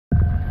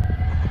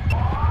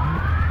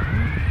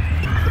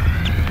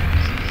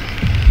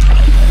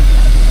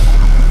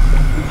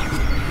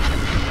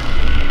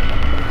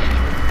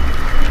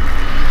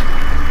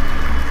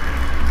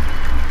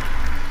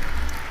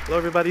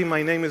everybody.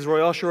 My name is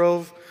Roy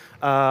Osherove.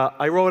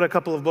 I wrote a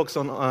couple of books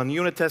on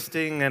unit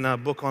testing and a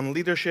book on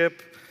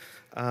leadership.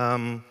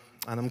 And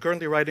I'm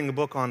currently writing a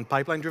book on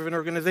pipeline-driven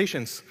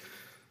organizations.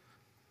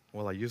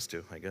 Well, I used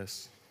to, I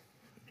guess.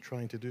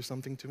 Trying to do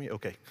something to me?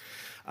 OK.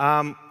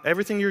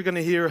 Everything you're going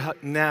to hear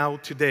now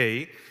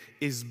today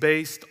is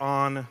based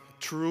on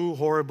true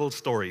horrible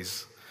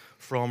stories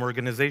from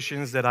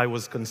organizations that I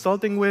was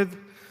consulting with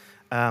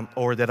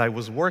or that I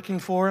was working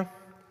for.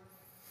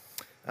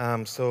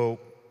 So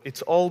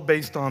it's all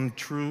based on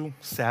true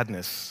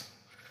sadness.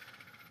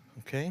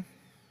 OK?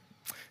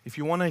 If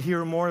you want to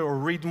hear more or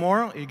read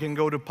more, you can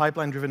go to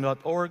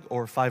pipelinedriven.org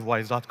or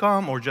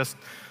 5wise.com or just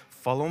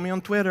follow me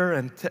on Twitter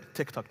and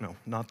TikTok. No,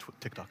 not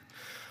TikTok.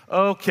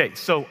 OK,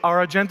 so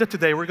our agenda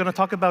today, we're going to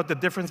talk about the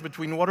difference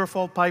between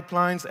waterfall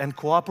pipelines and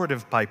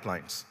cooperative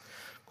pipelines.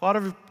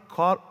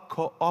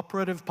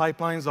 Cooperative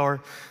pipelines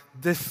are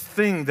this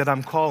thing that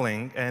I'm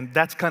calling, and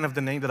that's kind of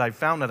the name that I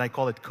found, and I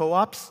call it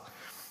co-ops.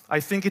 I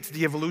think it's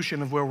the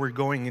evolution of where we're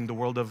going in the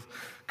world of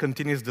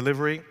continuous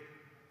delivery.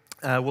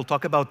 We'll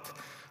talk about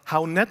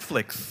how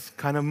Netflix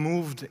kind of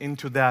moved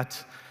into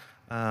that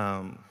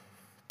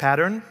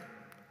pattern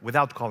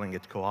without calling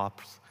it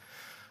co-ops.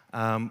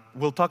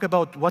 We'll talk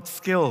about what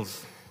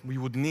skills we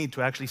would need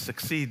to actually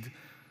succeed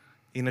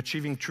in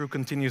achieving true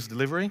continuous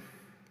delivery.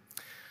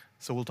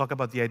 So we'll talk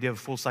about the idea of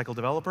full-cycle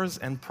developers,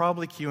 and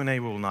probably Q&A we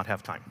will not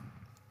have time.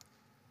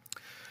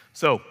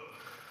 So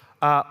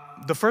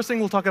the first thing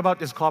we'll talk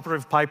about is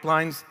cooperative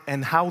pipelines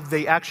and how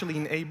they actually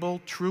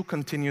enable true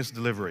continuous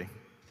delivery.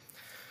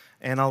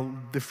 And I'll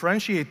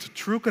differentiate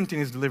true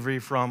continuous delivery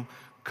from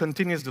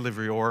continuous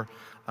delivery or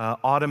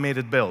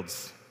automated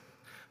builds.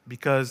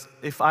 Because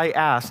if I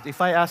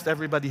asked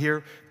everybody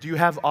here, do you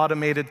have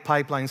automated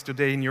pipelines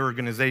today in your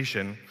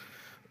organization?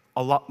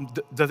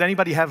 Does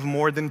anybody have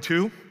more than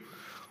 2?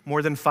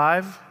 More than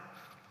 5?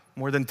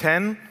 More than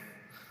 10?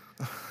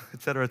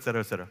 Et cetera, et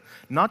cetera, et cetera.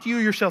 Not you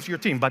yourself, your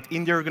team, but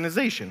in the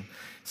organization.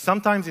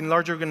 Sometimes in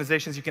large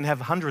organizations, you can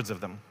have hundreds of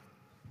them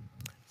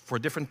for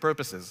different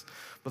purposes.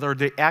 But are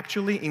they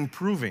actually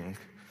improving?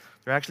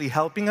 They're actually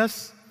helping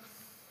us?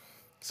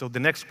 So the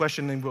next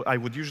question I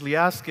would usually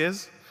ask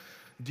is,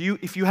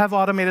 if you have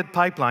automated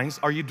pipelines,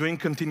 are you doing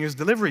continuous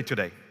delivery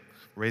today?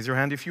 Raise your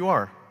hand if you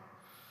are.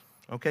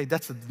 OK,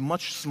 that's a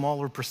much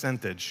smaller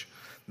percentage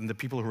than the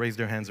people who raised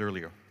their hands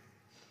earlier.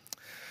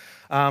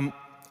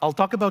 I'll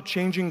talk about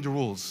changing the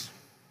rules,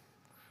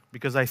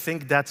 because I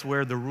think that's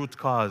where the root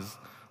cause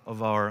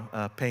of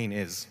our pain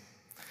is,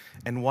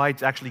 and why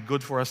it's actually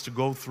good for us to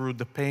go through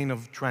the pain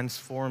of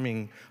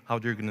transforming how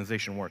the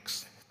organization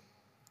works.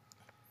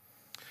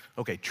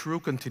 OK,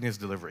 true continuous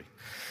delivery.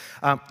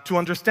 To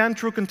understand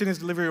true continuous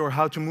delivery or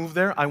how to move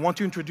there, I want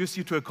to introduce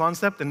you to a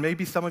concept, and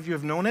maybe some of you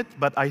have known it,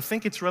 but I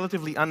think it's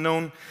relatively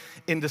unknown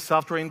in the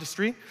software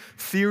industry.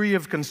 Theory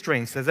of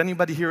constraints. Has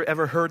anybody here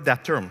ever heard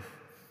that term?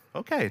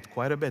 OK, it's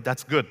quite a bit.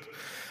 That's good.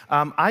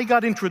 I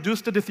got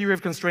introduced to the theory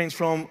of constraints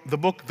from the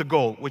book The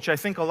Goal, which I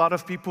think a lot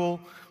of people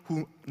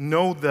who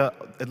know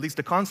at least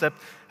the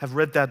concept have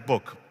read that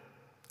book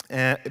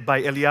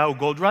by Eliyahu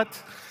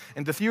Goldratt.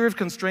 And the theory of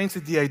constraints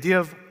is the idea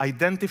of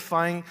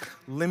identifying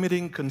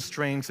limiting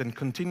constraints and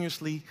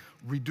continuously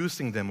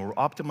reducing them or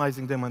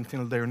optimizing them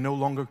until they're no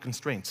longer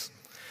constraints.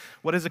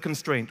 What is a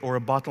constraint or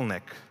a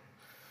bottleneck?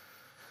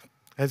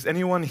 Has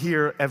anyone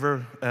here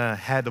ever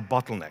had a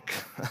bottleneck?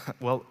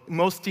 Well,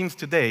 most teams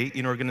today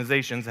in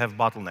organizations have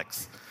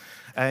bottlenecks.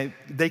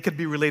 They could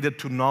be related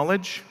to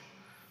knowledge.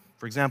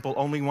 For example,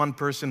 only one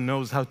person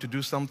knows how to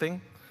do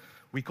something.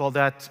 We call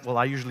that, well,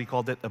 I usually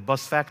call that a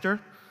bus factor.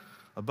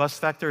 A bus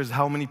factor is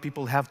how many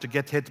people have to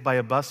get hit by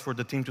a bus for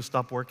the team to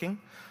stop working.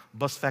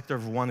 Bus factor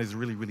of 1 is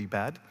really, really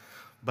bad.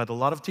 But a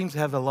lot of teams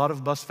have a lot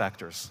of bus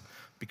factors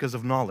because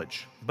of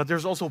knowledge. But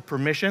there's also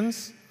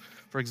permissions.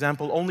 For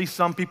example, only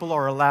some people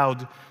are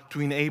allowed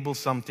to enable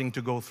something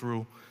to go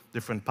through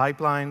different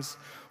pipelines,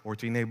 or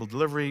to enable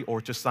delivery, or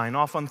to sign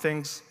off on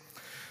things.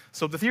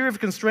 So the theory of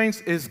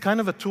constraints is kind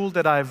of a tool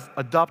that I've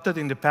adopted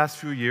in the past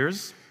few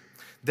years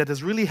that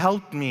has really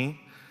helped me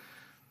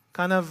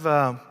kind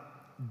of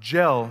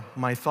gel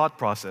my thought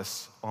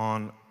process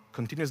on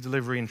continuous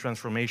delivery and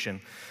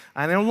transformation.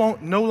 And I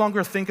no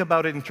longer think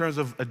about it in terms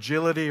of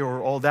agility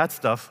or all that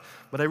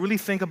stuff, but I really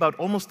think about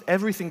almost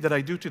everything that I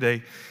do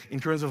today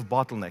in terms of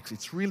bottlenecks.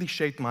 It's really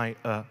shaped my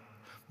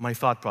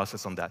thought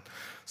process on that.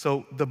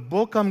 So the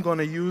book I'm going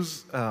to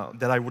use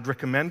that I would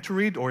recommend to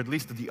read, or at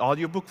least the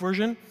audiobook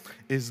version,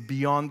 is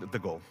Beyond the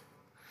Goal.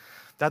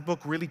 That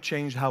book really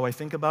changed how I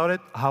think about it,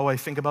 how I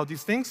think about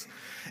these things.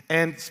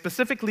 And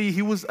specifically,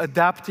 he was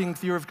adapting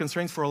theory of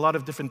constraints for a lot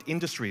of different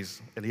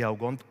industries,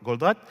 Eliyahu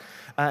Goldratt.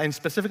 And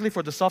specifically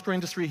for the software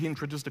industry, he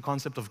introduced the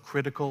concept of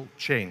critical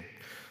chain.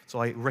 So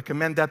I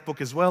recommend that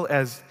book as well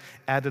as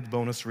added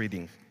bonus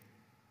reading.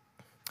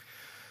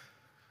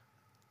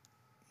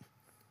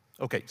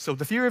 OK, so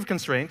the theory of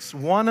constraints,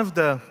 one of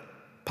the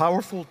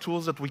powerful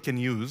tools that we can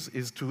use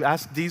is to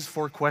ask these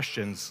 4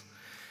 questions.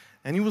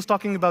 And he was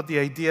talking about the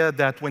idea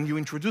that when you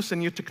introduce a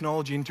new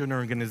technology into an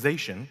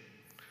organization,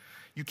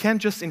 you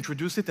can't just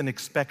introduce it and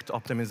expect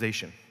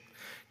optimization.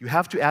 you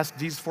have to ask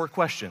these 4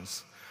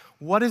 questions.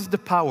 What is the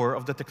power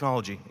of the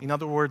technology? In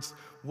other words,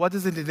 what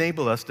does it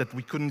enable us that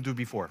we couldn't do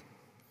before?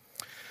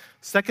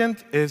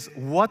 Second is,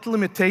 what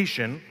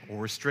limitation, or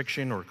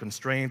restriction, or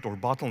constraint, or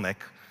bottleneck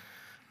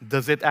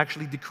does it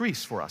actually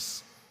decrease for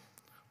us?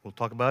 We'll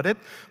talk about it.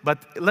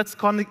 But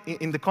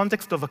in the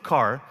context of a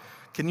car,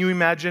 can you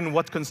imagine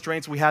what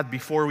constraints we had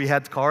before we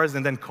had cars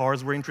and then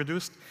cars were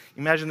introduced?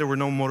 Imagine there were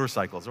no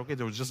motorcycles. Okay,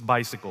 there was just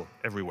bicycle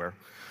everywhere.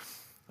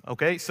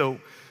 Okay, so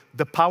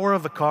the power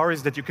of a car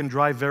is that you can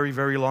drive very,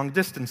 very long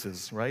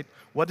distances, right?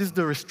 What is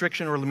the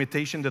restriction or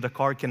limitation that a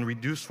car can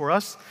reduce for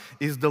us?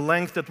 Is the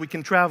length that we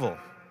can travel.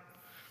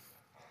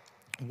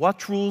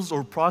 What rules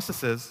or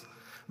processes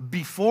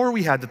before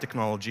we had the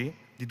technology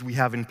did we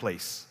have in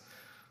place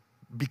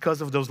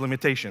because of those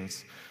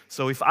limitations?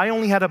 So if I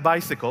only had a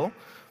bicycle,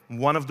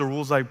 one of the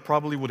rules I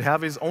probably would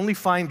have is only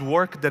find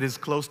work that is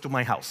close to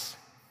my house,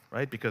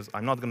 right? Because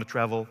I'm not going to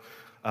travel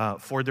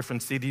 4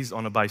 different cities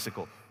on a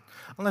bicycle,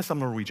 unless I'm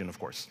Norwegian, of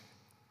course.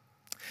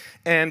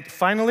 And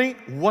finally,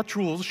 what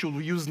rules should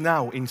we use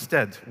now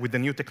instead with the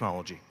new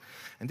technology?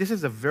 And this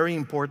is a very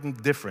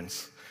important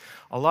difference.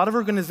 A lot of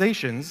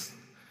organizations,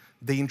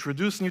 they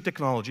introduce new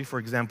technology, for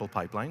example,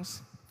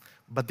 pipelines,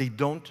 but they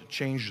don't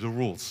change the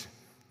rules.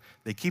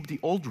 They keep the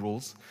old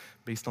rules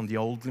based on the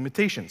old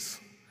limitations.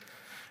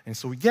 And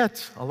so we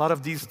get a lot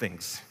of these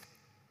things.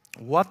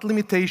 What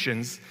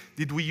limitations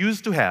did we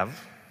used to have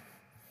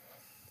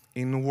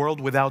in a world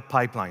without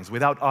pipelines,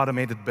 without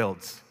automated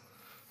builds?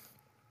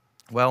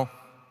 Well,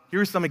 here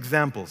are some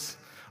examples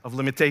of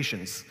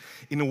limitations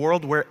in a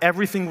world where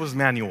everything was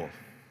manual.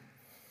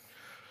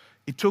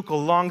 It took a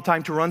long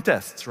time to run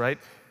tests, right?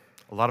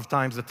 A lot of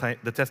times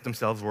the tests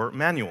themselves were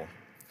manual.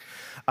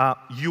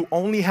 You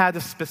only had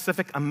a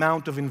specific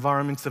amount of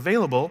environments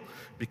available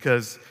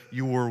because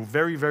you were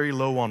very, very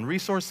low on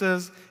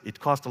resources. It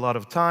cost a lot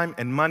of time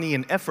and money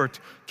and effort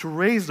to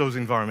raise those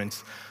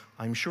environments.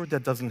 I'm sure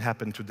that doesn't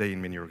happen today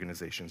in many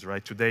organizations,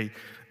 right? Today,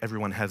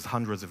 everyone has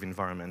hundreds of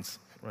environments,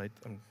 right?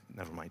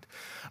 Never mind.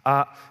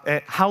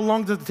 How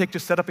long did it take to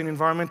set up an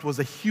environment was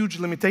a huge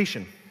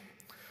limitation.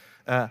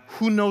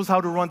 Who knows how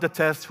to run the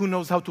test? Who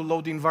knows how to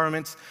load the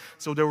environments?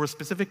 So there were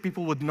specific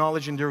people with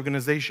knowledge in the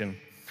organization.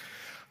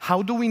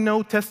 How do we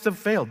know tests have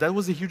failed? That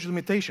was a huge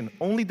limitation.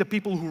 Only the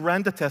people who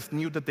ran the test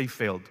knew that they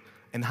failed.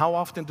 And how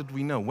often did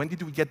we know? When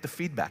did we get the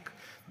feedback?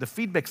 The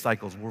feedback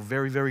cycles were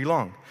very, very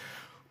long.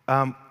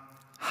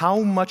 How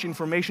much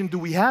information do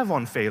we have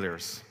on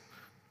failures?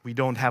 We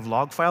don't have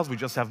log files. We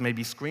just have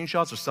maybe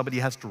screenshots, or somebody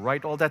has to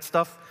write all that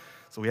stuff.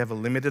 So we have a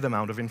limited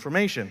amount of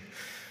information.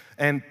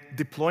 And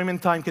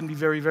deployment time can be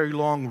very, very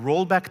long.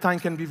 Rollback time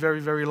can be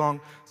very, very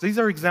long. So these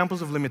are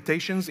examples of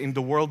limitations in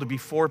the world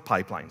before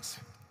pipelines.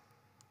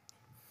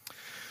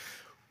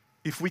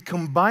 If we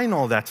combine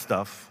all that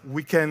stuff,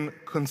 we can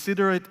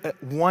consider it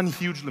one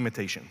huge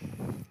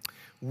limitation.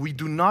 We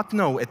do not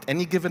know at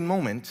any given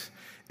moment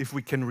if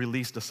we can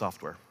release the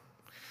software.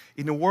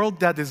 In a world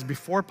that is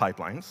before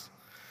pipelines,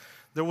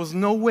 there was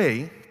no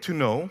way to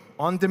know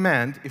on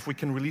demand if we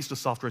can release the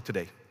software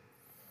today.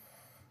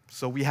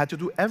 So we had to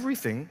do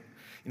everything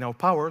in our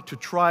power to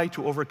try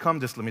to overcome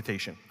this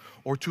limitation,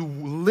 or to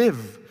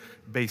live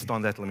based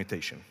on that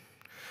limitation.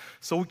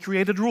 So we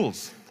created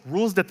rules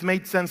that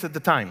made sense at the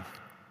time.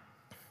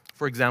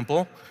 For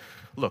example,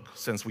 look,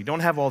 since we don't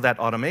have all that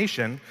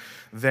automation,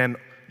 then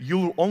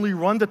you'll only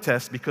run the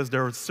tests because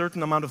there are a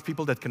certain amount of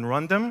people that can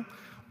run them,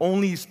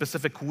 only a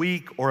specific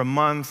week or a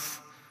month,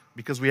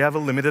 because we have a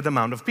limited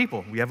amount of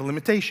people. We have a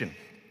limitation.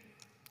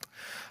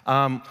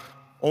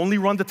 Only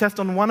run the test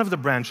on one of the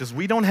branches.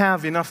 We don't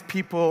have enough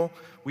people,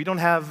 we don't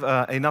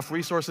have enough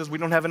resources, we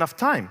don't have enough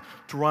time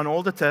to run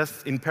all the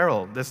tests in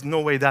parallel. There's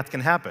no way that can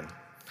happen.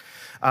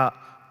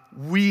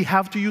 We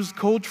have to use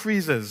code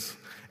freezes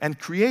and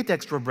create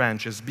extra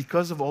branches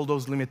because of all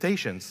those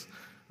limitations,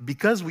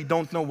 because we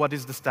don't know what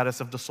is the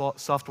status of the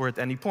software at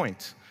any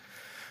point.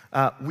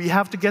 We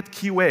have to get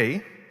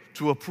QA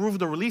to approve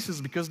the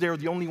releases because they're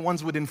the only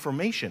ones with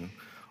information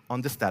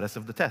on the status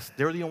of the test.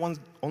 They're the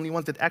only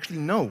ones that actually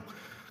know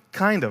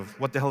kind of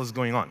what the hell is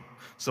going on.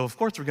 So of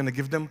course, we're going to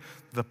give them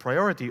the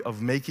priority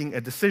of making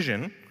a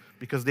decision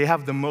because they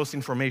have the most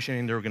information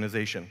in the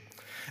organization.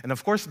 And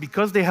of course,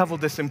 because they have all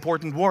this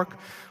important work,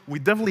 we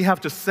definitely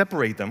have to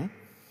separate them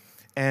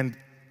and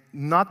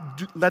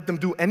not let them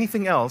do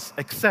anything else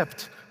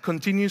except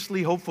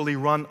continuously, hopefully,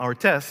 run our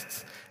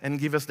tests and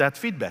give us that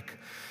feedback.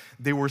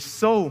 They were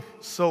so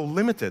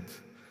limited,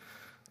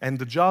 and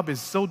the job is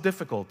so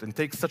difficult and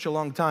takes such a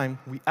long time,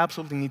 we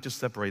absolutely need to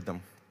separate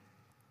them.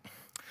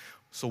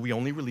 So we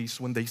only release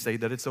when they say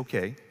that it's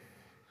okay.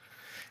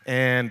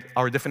 And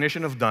our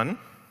definition of done,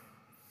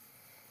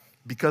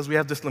 because we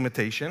have this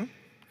limitation,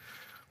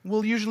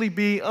 will usually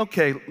be,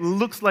 okay,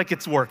 looks like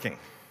it's working.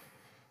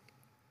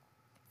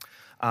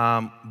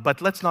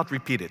 But let's not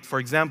repeat it. For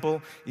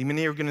example, in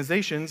many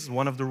organizations,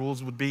 one of the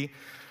rules would be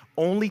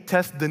only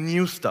test the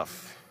new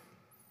stuff.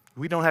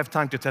 We don't have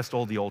time to test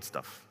all the old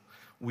stuff.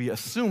 We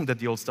assume that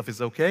the old stuff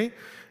is okay,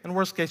 and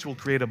worst case, we'll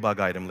create a bug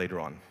item later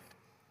on.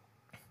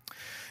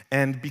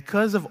 And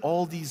because of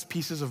all these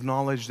pieces of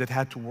knowledge that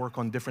had to work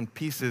on different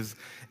pieces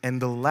and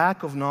the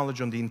lack of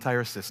knowledge on the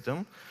entire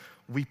system,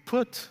 we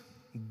put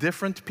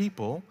different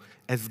people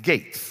as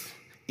gates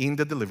in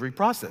the delivery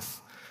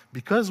process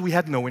because we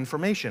had no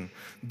information.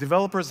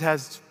 Developers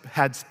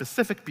had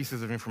specific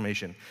pieces of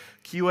information.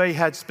 QA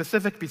had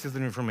specific pieces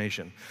of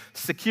information.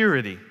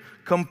 Security,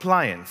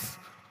 compliance,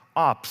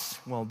 ops.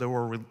 Well,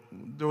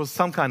 there was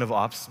some kind of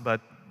ops,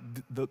 but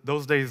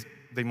those days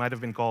they might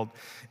have been called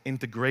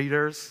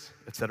integrators,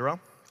 etc.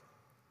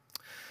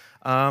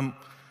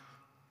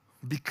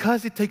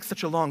 Because it takes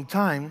such a long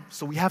time,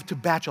 so we have to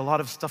batch a lot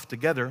of stuff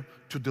together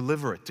to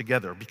deliver it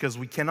together because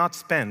we cannot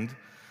spend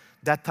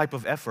that type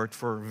of effort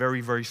for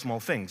very, very small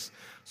things.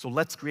 So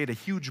let's create a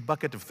huge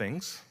bucket of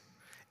things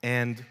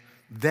and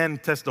then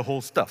test the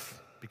whole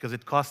stuff because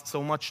it costs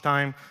so much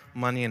time,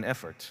 money, and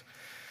effort.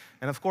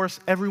 And of course,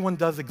 everyone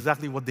does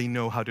exactly what they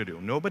know how to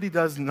do. Nobody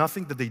does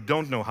nothing that they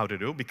don't know how to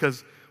do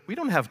because we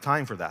don't have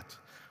time for that.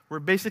 We're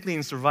basically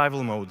in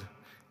survival mode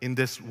in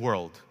this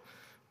world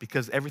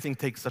because everything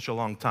takes such a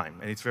long time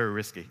and it's very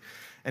risky.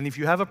 And if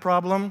you have a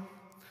problem,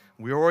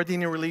 we're already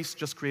in a release,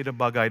 just create a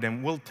bug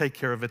item. We'll take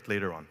care of it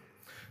later on.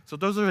 So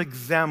those are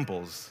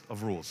examples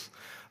of rules.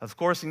 Of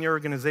course, in your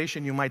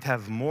organization, you might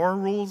have more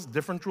rules,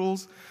 different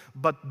rules,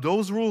 but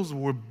those rules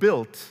were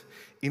built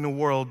in a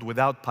world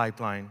without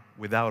pipeline,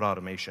 without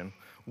automation,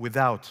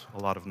 without a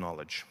lot of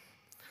knowledge.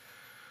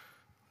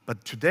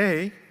 But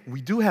today,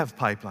 we do have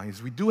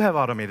pipelines, we do have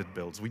automated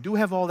builds, we do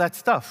have all that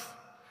stuff.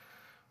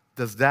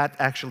 Does that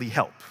actually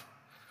help?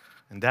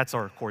 And that's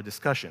our core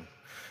discussion.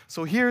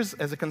 So here's,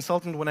 as a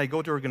consultant, when I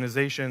go to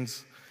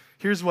organizations,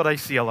 here's what I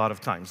see a lot of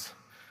times.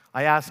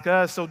 I ask,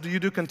 so do you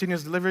do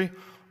continuous delivery?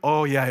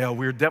 Oh, yeah,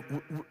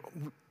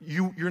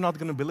 you're not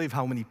going to believe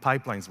how many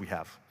pipelines we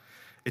have.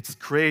 It's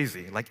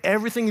crazy. Like,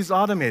 everything is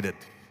automated.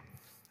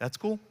 That's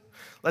cool.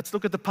 Let's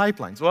look at the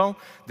pipelines. Well,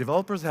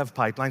 developers have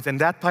pipelines, and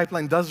that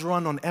pipeline does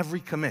run on every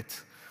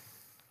commit.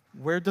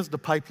 Where does the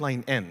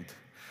pipeline end?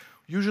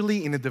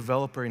 Usually in a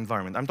developer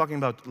environment. I'm talking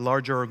about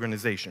larger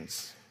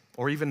organizations,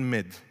 or even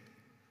mid.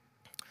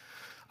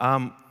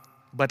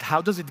 But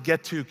how does it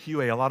get to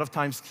QA? A lot of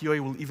times, QA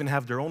will even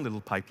have their own little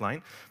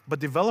pipeline. But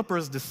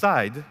developers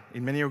decide,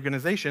 in many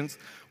organizations,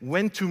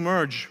 when to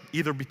merge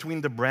either between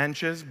the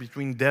branches,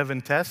 between dev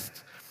and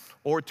test,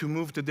 or to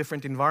move to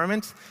different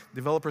environments.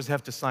 Developers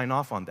have to sign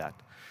off on that.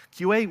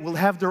 QA will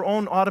have their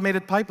own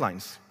automated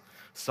pipelines.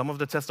 Some of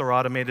the tests are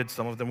automated,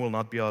 some of them will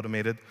not be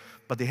automated,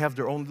 but they have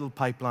their own little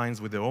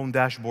pipelines with their own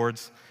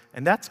dashboards,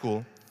 and that's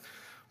cool.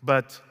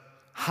 But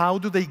how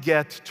do they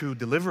get to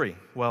delivery?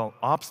 Well,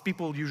 ops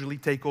people usually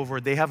take over.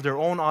 They have their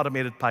own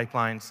automated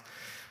pipelines.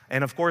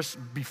 And of course,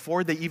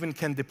 before they even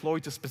can deploy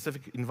to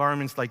specific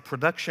environments like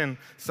production,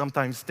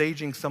 sometimes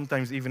staging,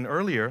 sometimes even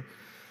earlier,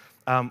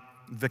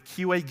 the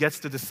QA gets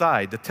to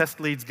decide, the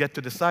test leads get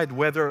to decide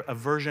whether a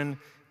version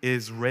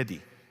is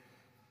ready.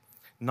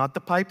 Not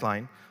the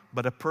pipeline,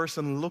 but a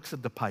person looks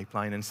at the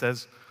pipeline and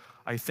says,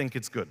 I think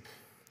it's good.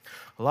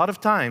 A lot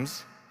of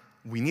times,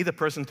 we need a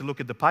person to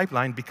look at the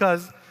pipeline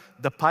because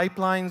the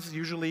pipelines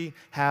usually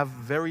have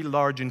very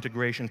large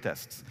integration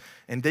tests,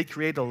 and they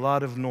create a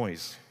lot of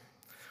noise,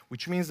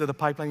 which means that the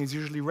pipeline is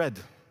usually red.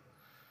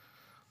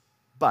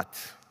 But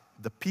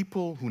the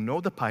people who know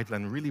the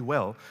pipeline really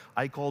well,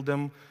 I call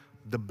them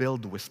the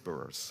build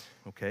whisperers,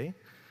 okay?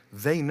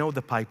 They know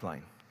the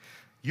pipeline.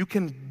 You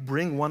can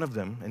bring one of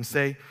them and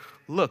say,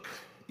 look,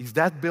 is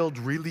that build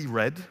really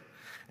red?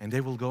 And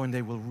they will go and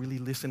they will really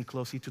listen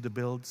closely to the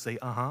build, say,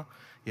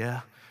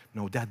 yeah,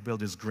 no, that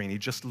build is green, it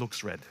just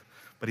looks red.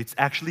 But it's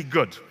actually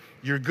good.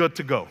 You're good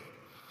to go.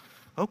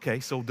 Okay,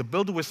 so the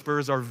build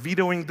whisperers are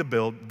vetoing the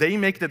build. They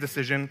make the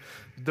decision.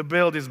 The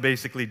build is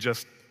basically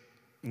just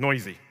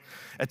noisy.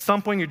 At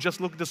some point, you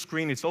just look at the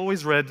screen. It's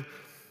always red.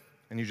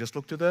 And you just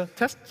look to the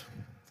test,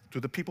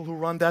 to the people who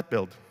run that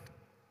build.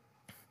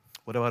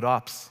 What about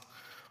ops?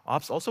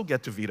 Ops also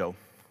get to veto.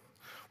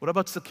 What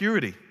about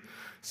security?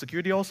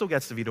 Security also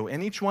gets to veto.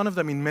 And each one of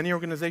them in many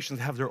organizations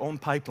have their own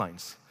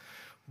pipelines.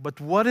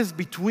 But what is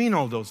between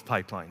all those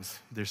pipelines?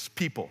 There's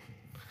people.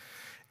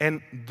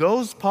 And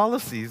those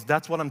policies,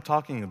 that's what I'm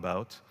talking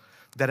about,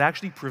 that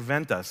actually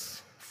prevent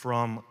us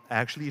from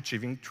actually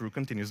achieving true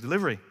continuous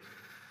delivery.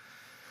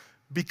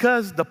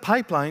 Because the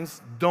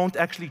pipelines don't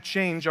actually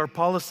change our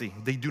policy.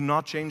 They do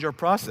not change our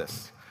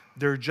process.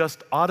 They're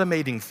just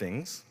automating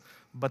things,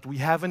 but we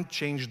haven't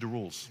changed the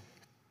rules.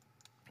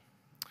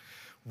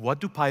 What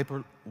do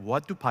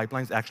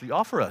pipelines actually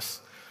offer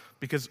us?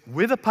 Because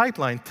with a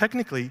pipeline,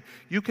 technically,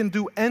 you can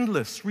do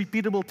endless,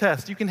 repeatable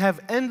tests. You can have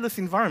endless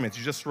environments.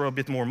 You just throw a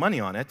bit more money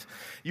on it.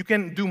 You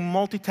can do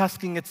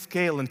multitasking at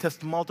scale and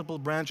test multiple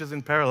branches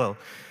in parallel.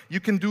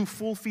 You can do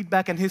full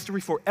feedback and history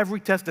for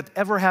every test that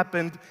ever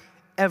happened,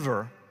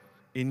 ever,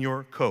 in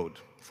your code,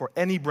 for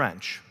any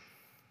branch.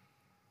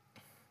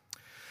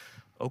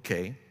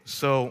 Okay,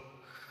 so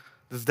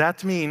does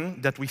that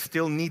mean that we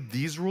still need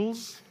these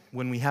rules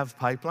when we have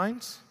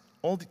pipelines?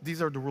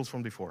 These are the rules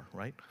from before,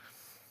 right?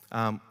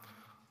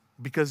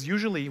 Because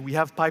usually we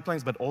have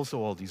pipelines, but also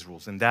all these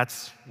rules, and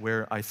that's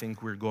where I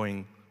think we're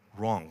going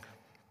Wrong.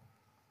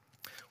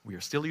 We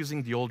are still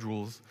using the old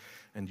rules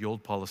and the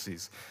old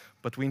policies,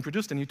 but we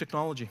introduced a new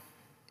technology.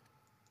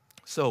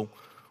 So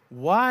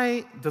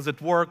why does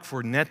it work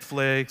for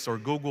Netflix or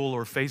Google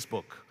or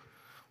Facebook?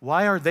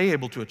 Why are they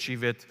able to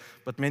achieve it,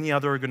 but many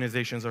other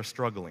organizations are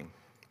struggling?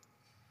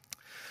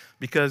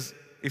 Because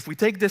if we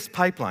take this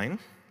pipeline,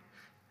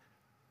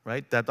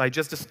 right, that I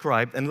just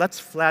described, and let's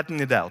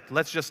flatten it out.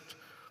 Let's just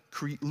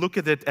look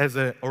at it as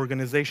an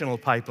organizational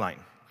pipeline,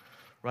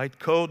 right?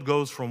 Code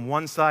goes from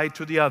one side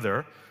to the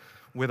other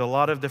with a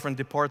lot of different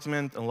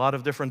departments, a lot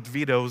of different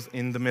vetoes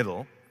in the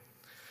middle.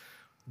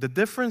 The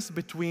difference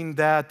between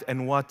that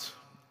and what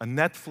a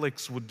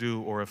Netflix would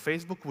do or a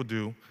Facebook would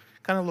do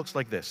kind of looks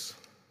like this.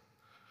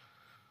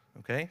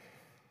 Okay?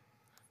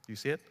 Do you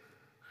see it?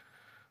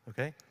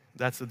 Okay?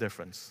 That's the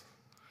difference.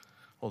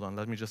 Hold on,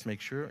 let me just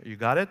make sure. You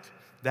got it?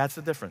 That's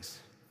the difference.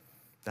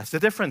 That's the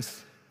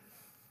difference.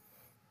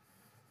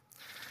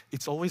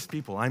 It's always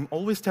people. I'm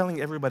always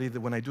telling everybody that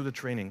when I do the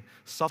training,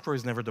 software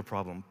is never the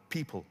problem.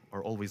 People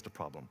are always the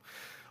problem.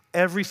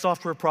 Every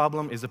software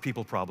problem is a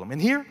people problem. And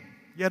here,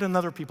 yet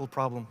another people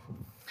problem.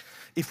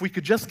 If we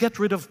could just get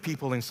rid of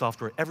people in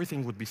software,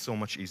 everything would be so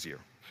much easier,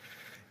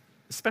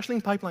 especially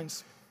in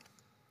pipelines.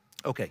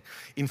 Okay,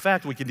 in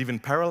fact, we could even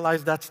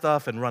parallelize that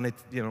stuff and run it,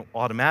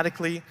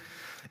 automatically.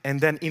 And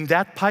then in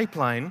that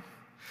pipeline,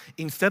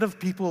 instead of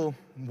people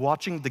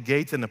watching the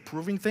gates and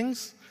approving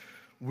things,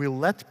 we'll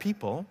let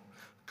people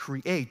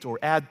create or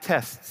add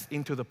tests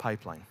into the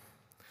pipeline.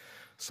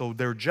 So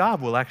their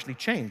job will actually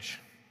change.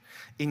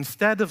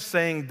 Instead of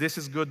saying, this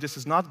is good, this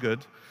is not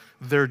good,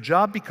 their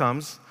job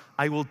becomes,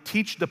 I will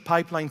teach the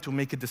pipeline to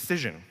make a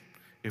decision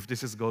if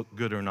this is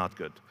good or not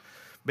good.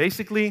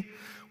 Basically,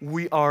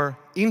 we are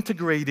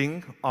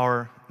integrating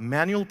our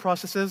manual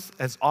processes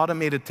as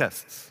automated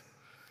tests.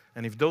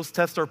 And if those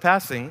tests are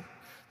passing,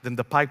 then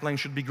the pipeline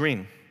should be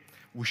green.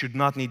 We should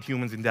not need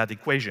humans in that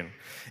equation.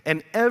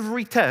 And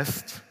every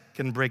test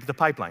can break the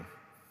pipeline,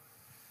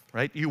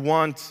 right? You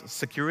want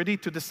security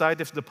to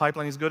decide if the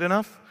pipeline is good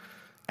enough?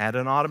 Add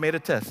an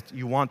automated test.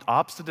 You want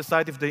ops to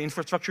decide if the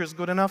infrastructure is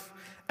good enough?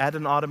 Add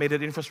an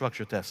automated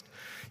infrastructure test.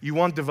 You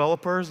want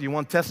developers, you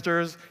want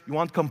testers, you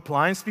want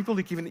compliance people,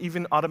 you can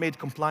even automate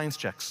compliance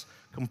checks.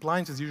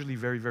 Compliance is usually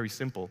very, very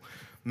simple.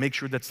 Make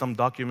sure that some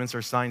documents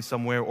are signed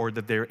somewhere or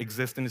that they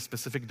exist in a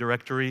specific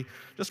directory.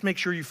 Just make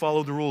sure you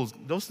follow the rules.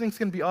 Those things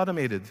can be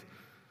automated.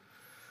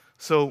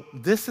 So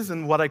this is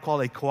in what I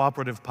call a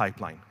cooperative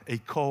pipeline, a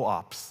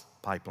co-ops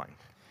pipeline.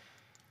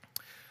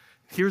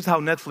 Here's how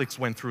Netflix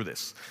went through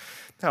this.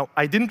 Now,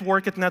 I didn't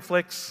work at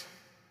Netflix.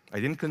 I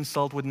didn't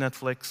consult with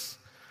Netflix,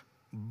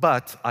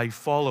 but I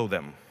follow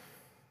them.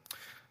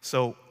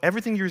 So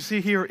everything you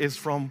see here is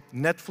from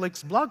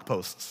Netflix blog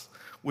posts,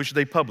 which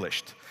they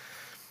published.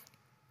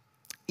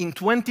 In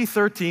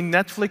 2013,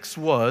 Netflix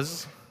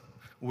was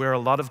where a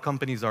lot of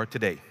companies are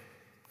today.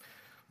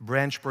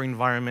 Branch per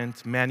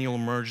environment, manual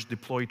merge,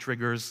 deploy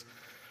triggers,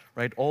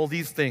 right? All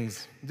these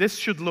things. This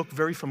should look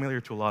very familiar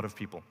to a lot of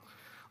people.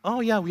 Oh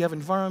yeah, we have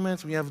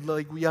environments, we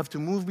have to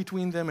move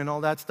between them and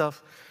all that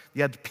stuff.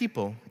 You had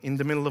people in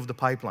the middle of the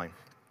pipeline.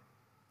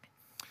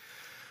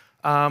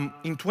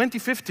 In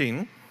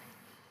 2015,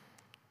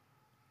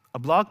 a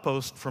blog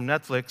post from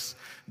Netflix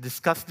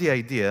discussed the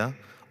idea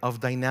of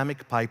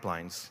dynamic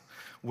pipelines,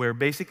 where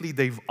basically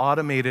they've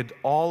automated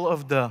all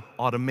of the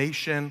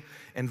automation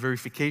and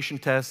verification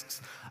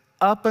tests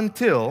up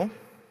until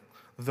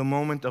the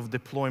moment of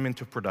deployment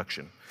to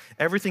production.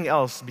 Everything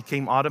else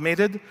became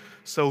automated,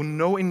 so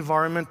no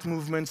environment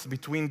movements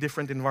between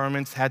different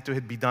environments had to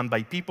be done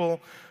by people,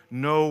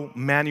 no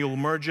manual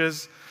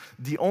merges.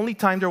 The only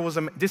time there was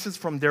this is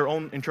from their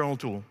own internal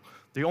tool.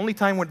 The only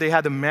time when they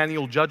had a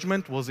manual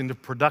judgment was in the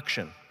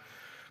production.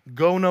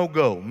 Go, no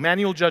go,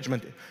 manual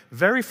judgment.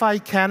 Verify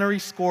canary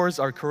scores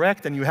are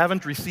correct and you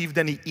haven't received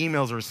any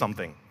emails or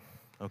something,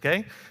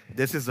 okay?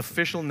 This is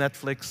official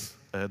Netflix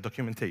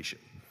documentation.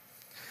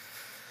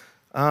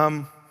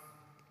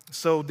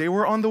 So they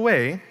were on the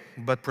way,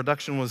 but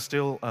production was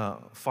still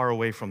far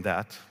away from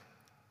that.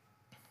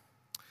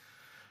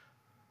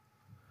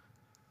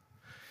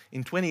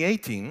 In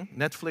 2018,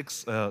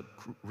 Netflix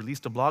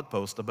released a blog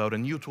post about a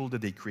new tool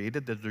that they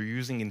created that they're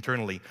using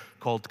internally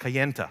called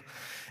Kayenta.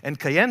 And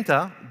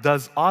Kayenta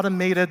does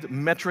automated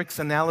metrics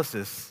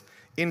analysis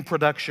in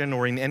production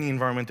or in any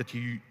environment that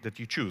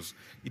you choose.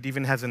 It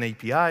even has an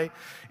API.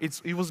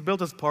 It was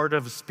built as part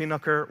of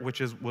Spinnaker,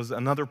 which was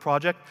another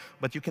project,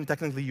 but you can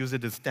technically use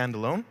it as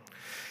standalone.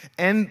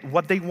 And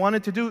what they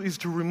wanted to do is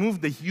to remove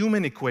the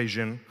human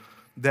equation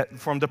that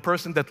from the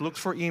person that looks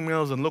for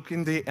emails and looks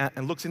in the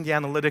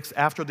analytics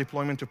after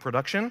deployment to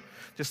production,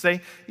 to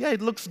say, yeah,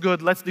 it looks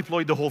good, let's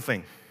deploy the whole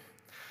thing.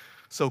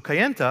 So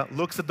Kayenta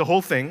looks at the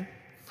whole thing,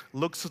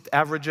 looks at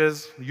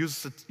averages,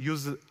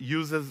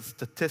 uses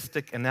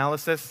statistic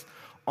analysis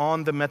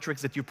on the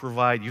metrics that you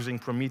provide using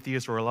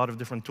Prometheus or a lot of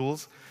different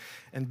tools,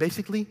 and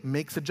basically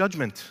makes a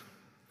judgment.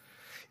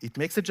 It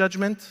makes a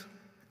judgment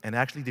and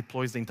actually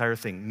deploys the entire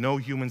thing. No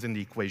humans in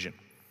the equation.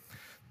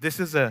 This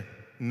is a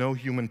no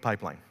human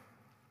pipeline.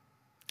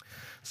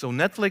 So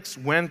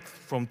Netflix went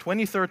from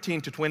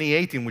 2013 to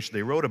 2018, which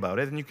they wrote about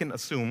it, and you can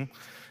assume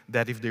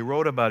that if they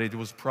wrote about it, it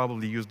was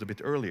probably used a bit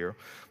earlier.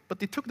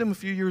 But it took them a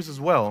few years as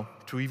well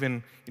to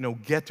even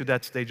get to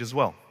that stage as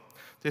well.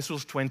 This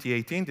was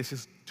 2018. This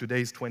is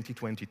today's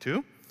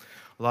 2022.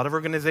 A lot of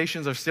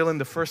organizations are still in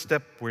the first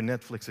step where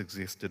Netflix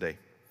exists today.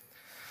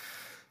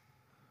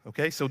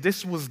 Okay, so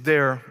this was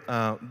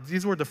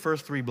these were the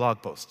first 3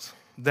 blog posts.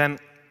 Then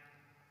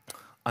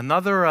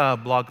another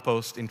blog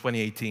post in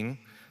 2018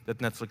 that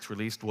Netflix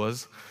released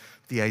was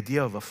the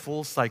idea of a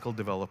full-cycle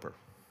developer.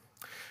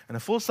 And a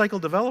full-cycle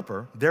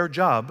developer, their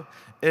job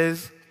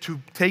is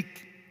to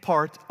take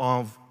part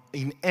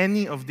in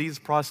any of these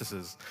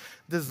processes: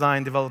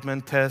 design,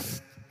 development,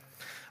 test,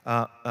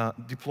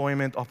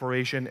 deployment,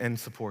 operation, and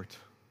support.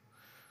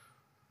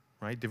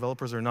 Right?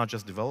 Developers are not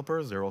just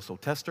developers, they're also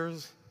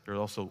testers, they're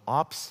also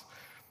ops,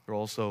 they're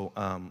also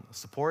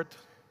support.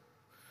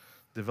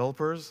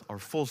 Developers are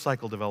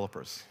full-cycle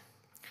developers.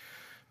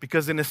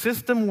 Because in a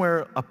system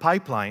where a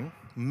pipeline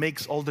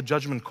makes all the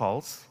judgment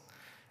calls,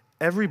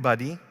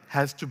 everybody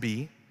has to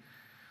be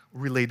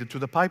related to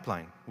the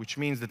pipeline, which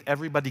means that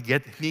everybody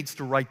needs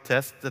to write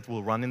tests that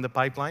will run in the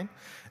pipeline.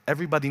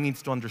 Everybody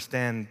needs to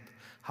understand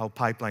how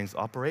pipelines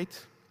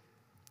operate.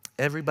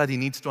 Everybody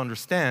needs to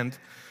understand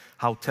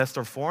how tests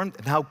are formed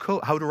and how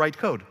to write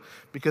code,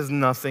 because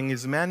nothing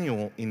is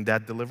manual in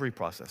that delivery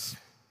process.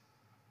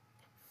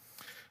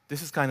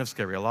 This is kind of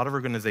scary. A lot of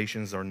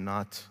organizations are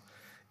not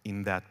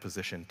in that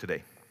position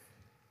today.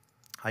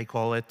 I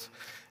call it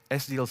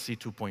SDLC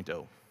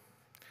 2.0.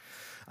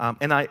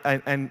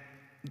 And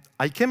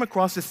I came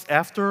across this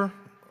after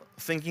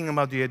thinking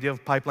about the idea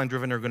of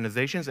pipeline-driven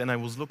organizations, and I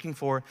was looking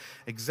for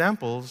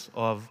examples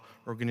of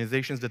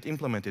organizations that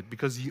implement it,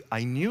 because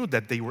I knew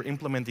that they were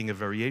implementing a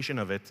variation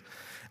of it,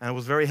 and I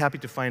was very happy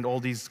to find all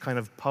these kind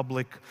of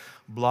public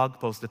blog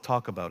posts that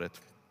talk about it.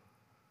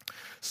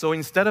 So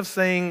instead of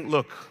saying,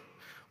 look,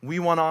 we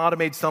want to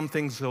automate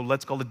something, so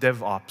let's call it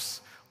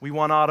DevOps. We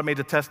want to automate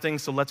the testing,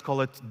 so let's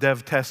call it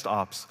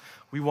DevTestOps.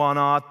 We want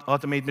to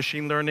automate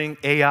machine learning,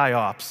 AI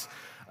Ops.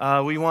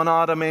 We want to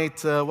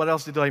automate, what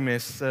else did I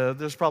miss?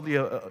 There's probably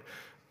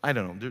I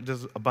don't know,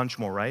 there's a bunch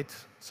more, right?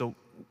 So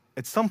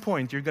at some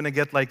point, you're going to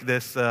get like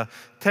this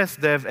test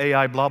dev,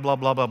 AI, blah, blah,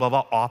 blah, blah, blah,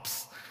 blah,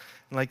 ops.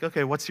 And like,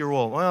 okay, what's your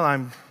role? Well,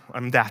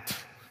 I'm that,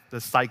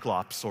 the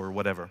Cyclops or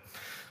whatever.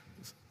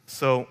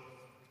 So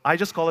I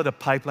just call it a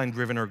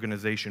pipeline-driven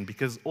organization,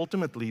 because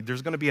ultimately,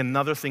 there's going to be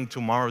another thing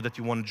tomorrow that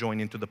you want to join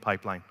into the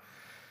pipeline.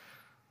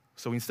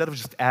 So instead of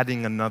just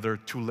adding another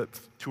two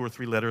or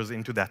three letters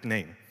into that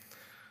name,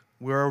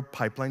 we're a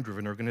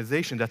pipeline-driven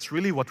organization. That's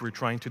really what we're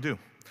trying to do.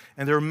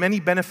 And there are many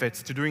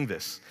benefits to doing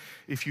this.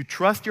 If you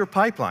trust your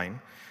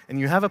pipeline, and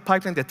you have a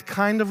pipeline that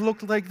kind of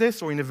looks like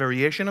this, or in a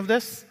variation of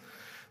this,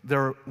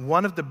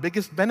 one of the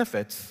biggest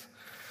benefits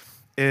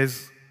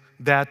is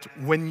that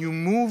when you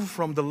move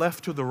from the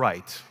left to the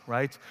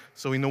right?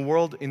 So in the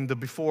world,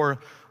 before,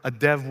 a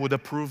dev would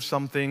approve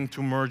something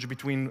to merge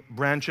between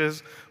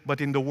branches,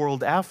 but in the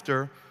world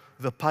after,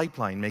 the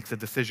pipeline makes a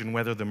decision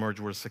whether the merge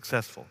was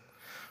successful.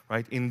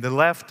 Right? In the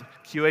left,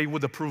 QA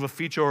would approve a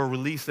feature or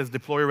release as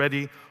deploy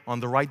ready. On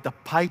the right, the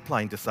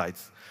pipeline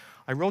decides.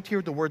 I wrote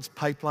here the words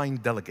pipeline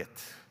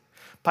delegate.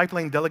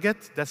 Pipeline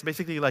delegate, that's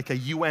basically like a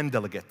UN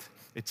delegate.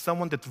 It's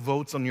someone that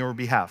votes on your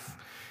behalf.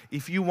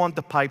 If you want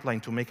the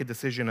pipeline to make a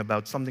decision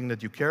about something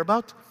that you care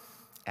about,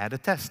 add a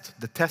test.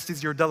 The test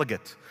is your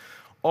delegate.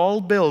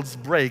 All builds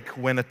break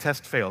when a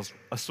test fails,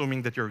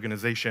 assuming that your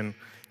organization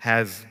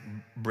has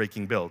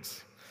breaking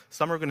builds.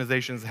 Some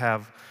organizations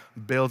have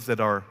builds that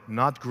are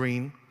not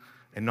green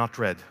and not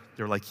red.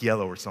 They're like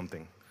yellow or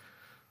something.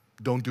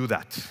 Don't do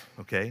that,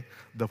 okay?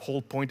 The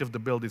whole point of the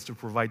build is to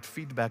provide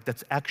feedback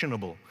that's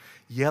actionable.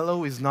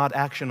 Yellow is not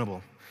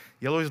actionable.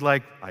 Yellow is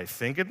like, I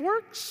think it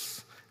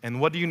works. And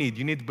what do you need?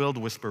 You need build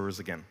whisperers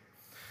again.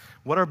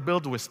 What are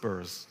build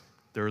whisperers?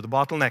 They're the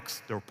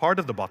bottlenecks. They're part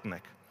of the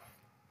bottleneck.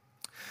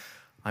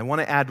 I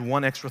want to add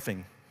one extra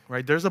thing,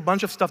 right? There's a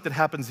bunch of stuff that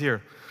happens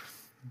here.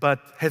 But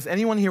has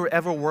anyone here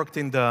ever worked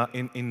in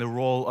the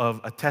role of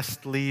a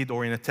test lead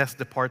or in a test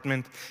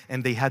department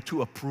and they had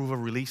to approve a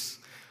release?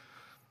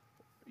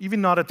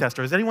 Even not a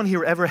tester. Has anyone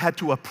here ever had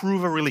to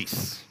approve a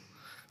release?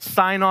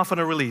 Sign off on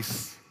a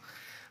release?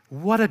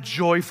 What a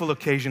joyful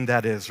occasion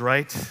that is,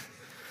 right?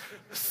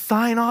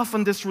 Sign off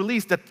on this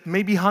release that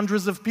maybe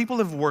hundreds of people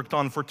have worked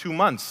on for 2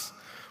 months.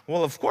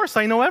 Well, of course,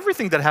 I know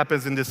everything that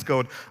happens in this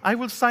code. I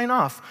will sign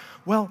off.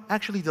 Well,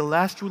 actually, the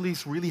last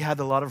release really had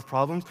a lot of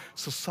problems,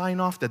 so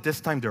sign off that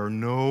this time there are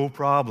no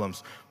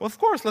problems. Well, of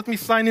course, let me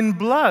sign in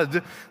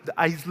blood.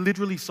 I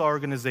literally saw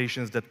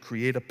organizations that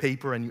create a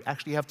paper and you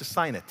actually have to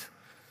sign it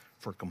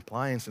for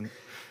compliance. And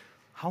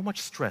how much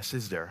stress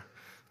is there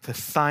to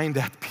sign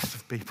that piece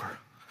of paper?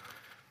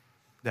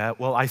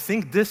 Well, I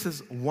think this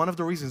is one of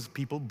the reasons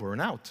people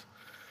burn out.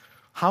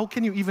 How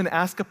can you even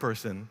ask a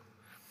person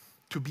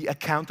to be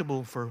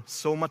accountable for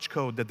so much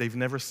code that they've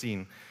never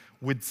seen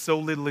with so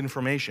little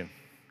information?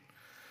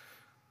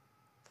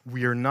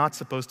 We are not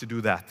supposed to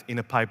do that in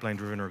a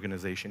pipeline-driven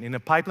organization. In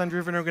a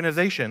pipeline-driven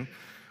organization,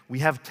 we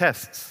have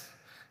tests.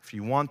 If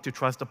you want to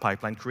trust the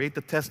pipeline, create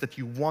the test that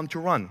you want to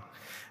run.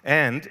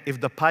 And if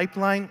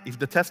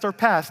the tests are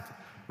passed,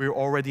 we're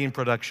already in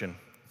production.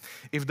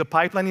 If the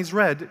pipeline is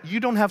red, you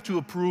don't have to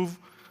approve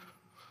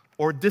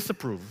or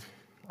disapprove.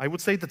 I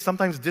would say that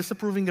sometimes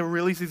disapproving a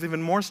release is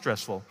even more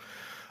stressful.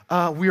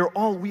 We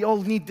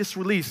all need this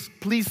release.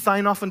 Please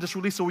sign off on this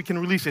release so we can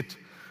release it.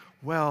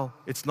 Well,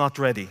 it's not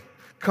ready.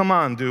 Come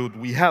on, dude,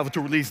 we have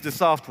to release the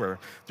software.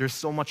 There's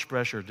so much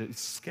pressure.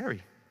 It's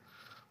scary.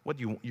 What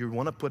you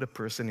want to put a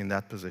person in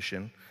that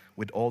position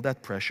with all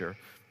that pressure.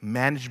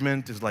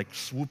 Management is like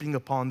swooping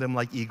upon them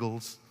like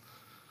eagles.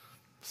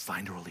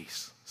 Sign the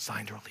release.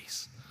 Sign the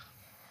release.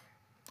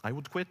 I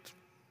would quit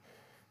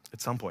at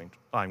some point.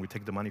 I would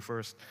take the money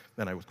first,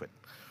 then I would quit.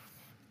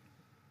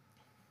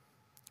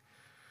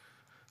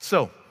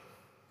 So,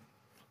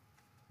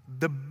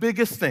 the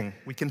biggest thing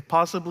we can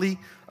possibly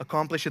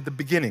accomplish at the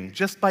beginning,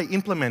 just by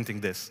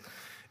implementing this,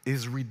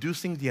 is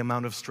reducing the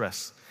amount of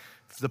stress.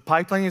 If the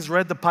pipeline is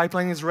red, the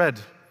pipeline is red.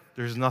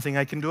 There's nothing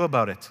I can do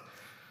about it.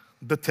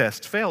 The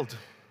test failed.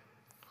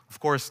 Of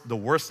course, the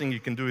worst thing you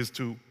can do is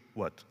to,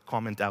 what?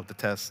 Comment out the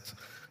test,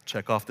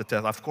 check off the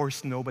test. Of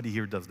course, nobody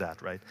here does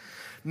that, right?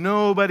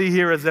 Nobody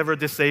here has ever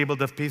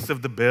disabled a piece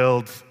of the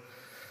build.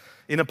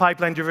 In a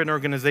pipeline-driven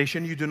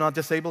organization, you do not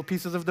disable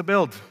pieces of the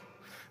build,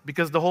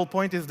 because the whole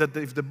point is that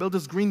if the build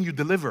is green, you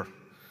deliver.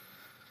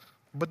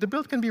 But the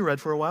build can be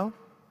red for a while,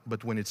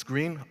 but when it's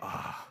green,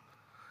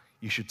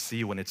 you should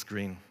see when it's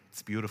green.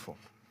 It's beautiful.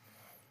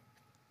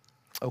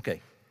 Okay,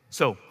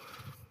 so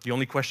the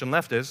only question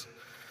left is,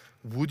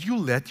 would you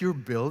let your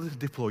build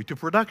deploy to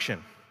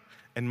production?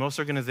 And most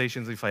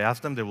organizations, if I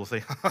ask them, they will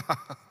say,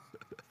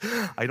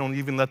 I don't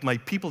even let my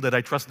people that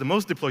I trust the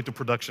most deploy to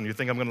production. You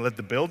think I'm going to let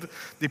the build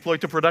deploy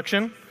to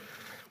production?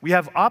 We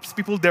have ops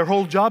people, their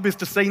whole job is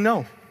to say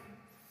no.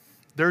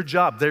 Their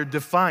job, they're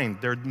defined,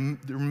 they're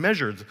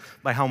measured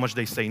by how much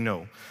they say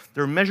no.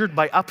 They're measured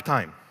by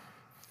uptime.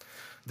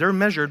 They're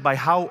measured by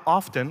how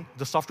often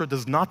the software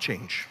does not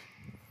change.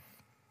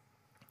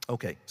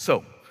 Okay,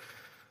 so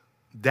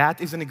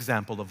that is an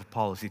example of a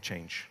policy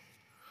change.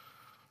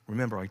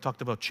 Remember, I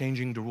talked about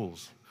changing the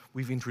rules.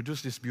 We've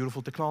introduced this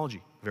beautiful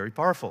technology, very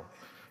powerful,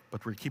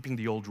 but we're keeping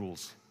the old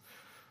rules.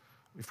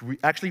 If we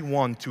actually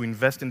want to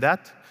invest in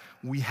that,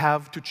 we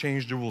have to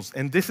change the rules.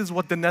 And this is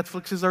what the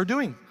Netflixes are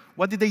doing.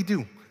 What did they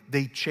do?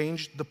 They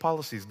changed the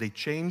policies. They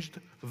changed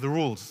the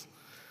rules.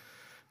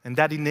 And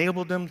that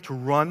enabled them to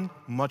run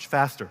much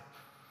faster.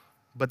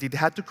 But it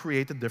had to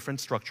create a different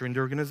structure in the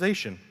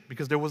organization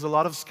because there was a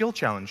lot of skill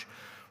challenge.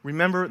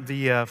 Remember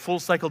the full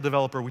cycle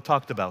developer we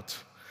talked about.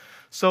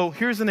 So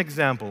here's an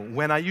example.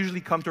 When I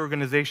usually come to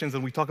organizations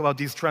and we talk about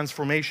these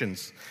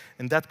transformations,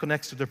 and that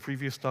connects to the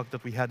previous talk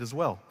that we had as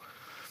well.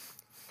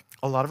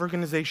 A lot of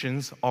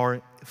organizations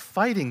are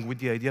fighting with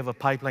the idea of a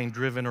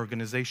pipeline-driven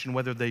organization,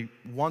 whether they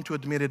want to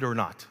admit it or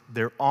not.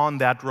 They're on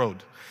that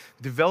road.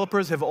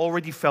 Developers have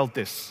already felt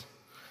this.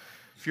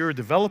 If you're a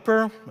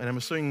developer, and I'm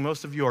assuming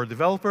most of you are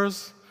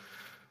developers,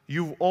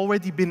 you've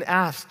already been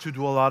asked to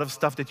do a lot of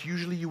stuff that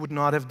usually you would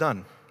not have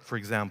done. For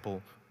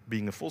example,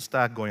 being a full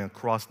stack, going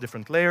across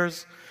different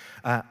layers,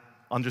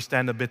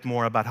 understand a bit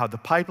more about how the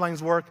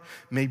pipelines work,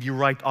 maybe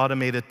write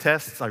automated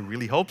tests, I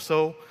really hope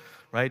so,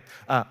 right?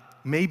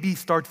 Maybe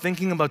start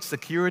thinking about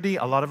security.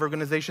 A lot of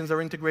organizations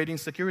are integrating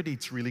security.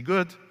 It's really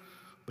good,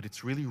 but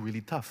it's really,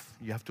 really tough.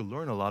 You have to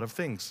learn a lot of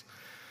things.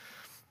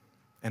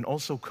 And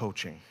also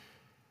coaching.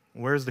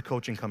 Where is the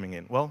coaching coming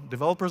in? Well,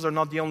 developers are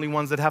not the only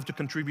ones that have to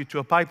contribute to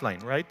a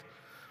pipeline, right?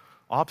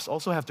 Ops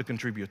also have to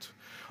contribute.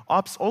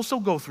 Ops also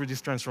go through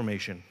this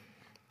transformation.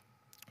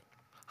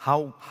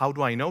 How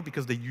do I know?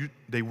 Because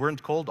they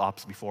weren't called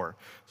ops before.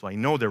 So I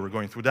know they were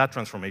going through that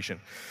transformation.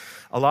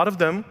 A lot of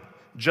them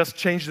just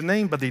change the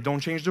name, but they don't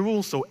change the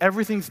rules, so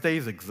everything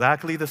stays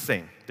exactly the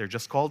same. They're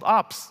just called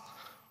ops,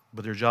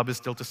 but their job is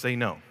still to say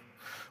no.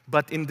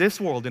 But in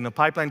this world, in a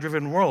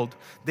pipeline-driven world,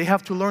 they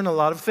have to learn a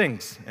lot of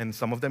things, and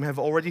some of them have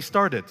already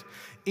started.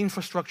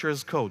 Infrastructure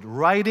as code,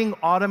 writing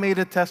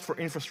automated tests for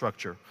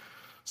infrastructure.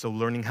 So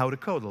learning how to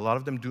code. A lot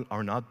of them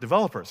are not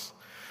developers.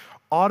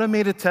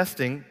 Automated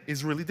testing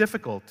is really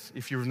difficult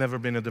if you've never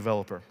been a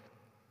developer,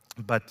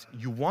 but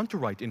you want to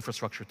write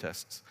infrastructure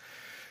tests.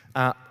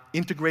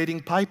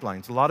 Integrating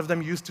pipelines. A lot of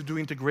them used to do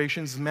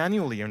integrations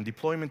manually and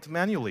deployment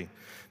manually.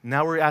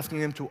 Now we're asking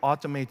them to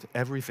automate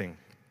everything.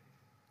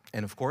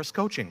 And of course,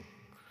 coaching.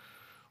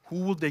 Who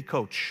would they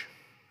coach?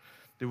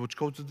 They would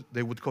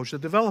coach the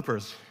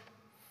developers,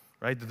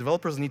 right? The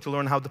developers need to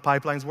learn how the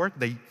pipelines work.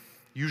 They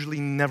usually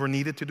never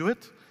needed to do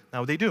it.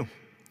 Now they do.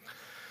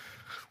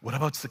 What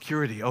about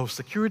security? Oh,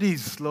 security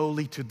is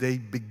slowly today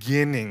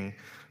beginning,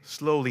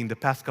 slowly in the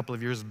past couple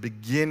of years,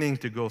 beginning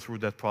to go through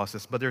that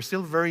process. But they're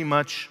still very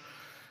much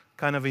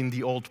kind of in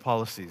the old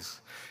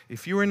policies.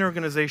 If you're in an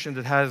organization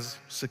that has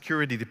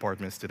security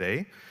departments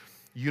today,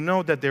 you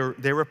know that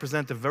they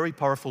represent a very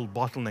powerful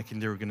bottleneck in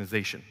the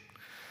organization.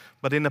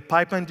 But in a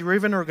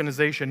pipeline-driven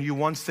organization, you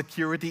want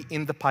security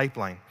in the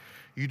pipeline.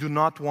 You do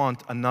not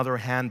want another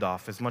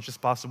handoff. As much as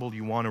possible,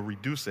 you want to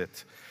reduce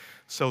it.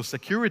 So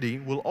security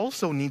will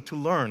also need to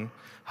learn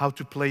how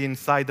to play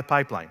inside the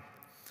pipeline.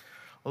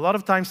 A lot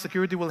of times,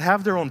 security will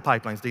have their own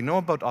pipelines. They know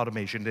about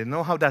automation. They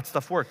know how that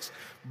stuff works.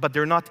 But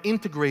they're not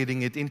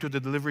integrating it into the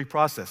delivery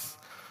process.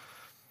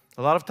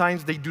 A lot of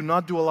times, they do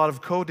not do a lot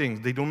of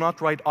coding. They do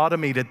not write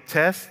automated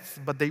tests,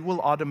 but they will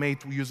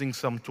automate using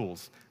some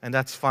tools. And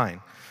that's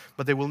fine.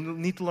 But they will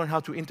need to learn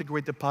how to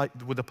integrate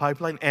with the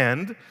pipeline,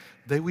 and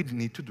they would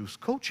need to do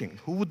coaching.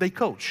 Who would they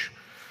coach?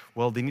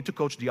 Well, they need to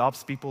coach the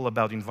ops people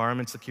about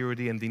environment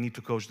security, and they need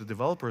to coach the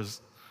developers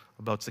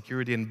about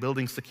security and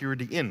building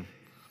security in.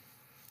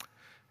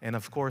 And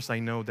of course, I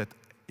know that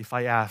if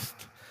I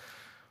asked,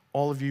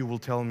 all of you will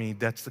tell me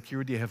that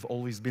security have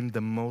always been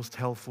the most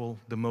helpful,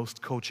 the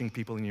most coaching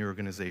people in your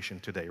organization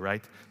today,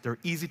 right? They're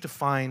easy to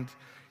find.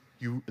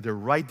 They're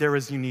right there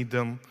as you need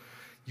them.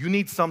 You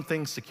need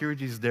something,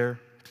 security is there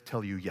to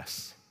tell you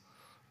yes.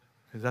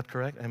 Is that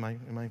correct? Am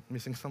I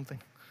missing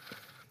something?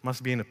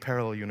 Must be in a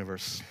parallel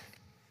universe.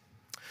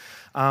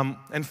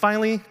 And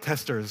finally,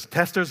 testers.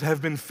 Testers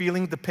have been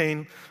feeling the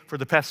pain for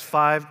the past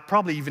 5,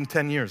 probably even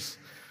 10 years.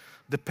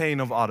 The pain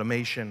of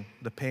automation,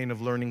 the pain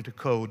of learning to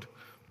code.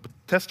 But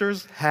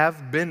testers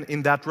have been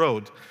in that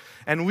road.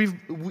 And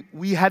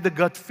we had the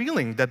gut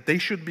feeling that they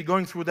should be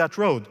going through that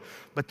road.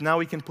 But now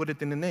we can put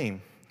it in a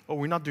name. Oh,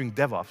 we're not doing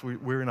DevOps.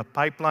 We're in a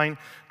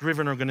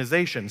pipeline-driven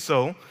organization.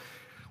 So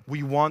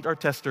we want our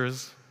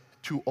testers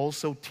to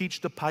also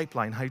teach the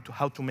pipeline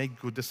how to make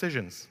good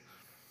decisions.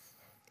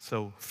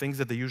 So things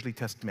that they usually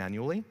test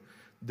manually,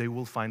 they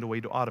will find a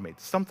way to automate.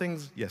 Some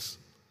things, yes,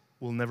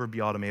 will never be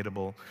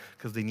automatable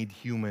because they need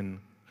human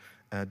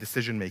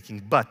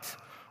decision-making. But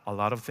a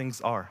lot of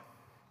things are.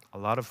 A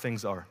lot of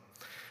things are.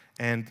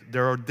 And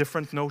there are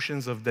different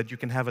notions of that you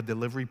can have a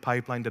delivery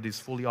pipeline that is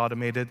fully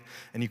automated,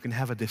 and you can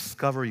have a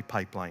discovery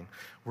pipeline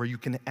where you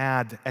can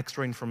add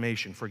extra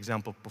information, for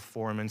example,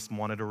 performance,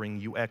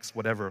 monitoring, UX,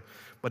 whatever,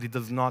 but it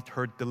does not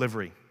hurt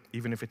delivery,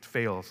 even if it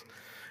fails.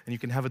 And you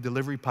can have a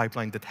delivery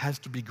pipeline that has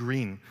to be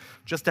green.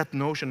 Just that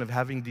notion of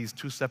having these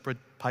two separate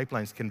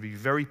pipelines can be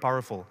very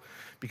powerful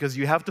because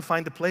you have to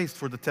find a place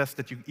for the tests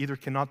that you either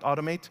cannot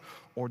automate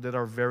or that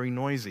are very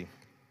noisy.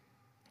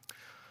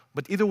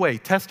 But either way,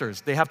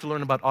 testers, they have to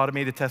learn about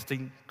automated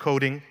testing,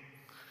 coding,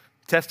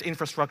 test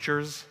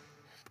infrastructures,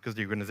 because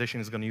the organization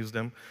is going to use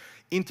them,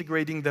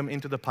 integrating them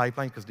into the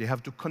pipeline because they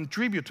have to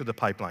contribute to the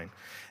pipeline.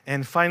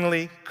 And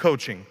finally,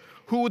 coaching.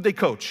 Who would they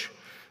coach?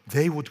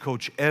 They would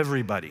coach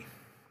everybody.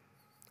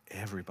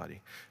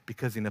 Everybody.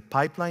 Because in a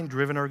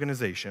pipeline-driven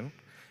organization,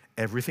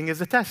 everything is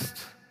a test.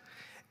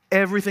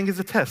 Everything is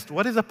a test.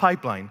 What is a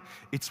pipeline?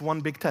 It's one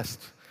big test.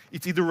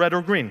 It's either red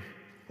or green,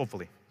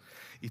 hopefully.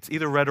 It's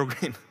either red or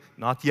green.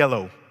 Not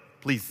yellow,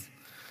 please.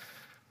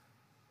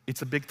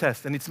 It's a big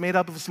test, and it's made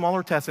up of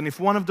smaller tests, and if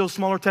one of those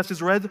smaller tests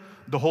is red,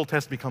 the whole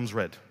test becomes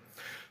red.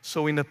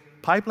 So in a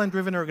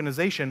pipeline-driven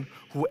organization,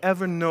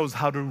 whoever knows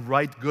how to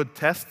write good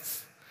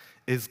tests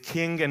is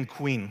king and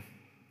queen.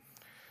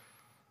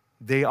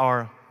 They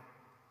are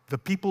the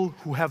people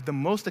who have the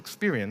most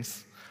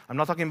experience. I'm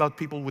not talking about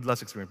people with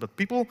less experience,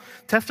 but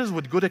testers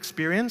with good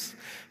experience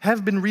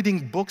have been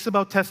reading books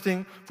about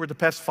testing for the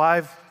past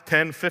 5,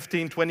 10,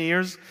 15, 20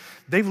 years.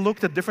 They've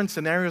looked at different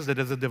scenarios that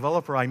as a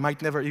developer I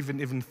might never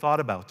even thought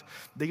about.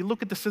 They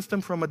look at the system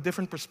from a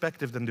different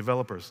perspective than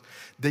developers.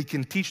 They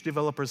can teach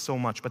developers so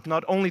much, but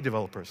not only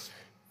developers,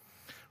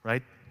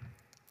 right?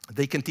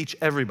 They can teach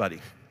everybody.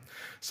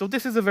 So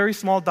this is a very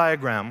small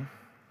diagram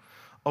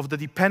of the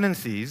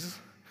dependencies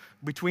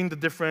between the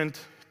different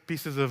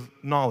pieces of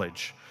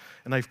knowledge.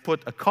 And I've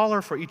put a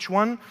color for each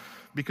one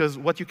because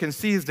what you can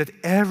see is that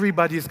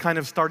everybody is kind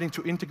of starting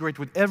to integrate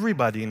with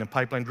everybody in a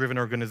pipeline-driven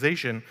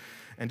organization,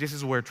 and this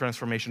is where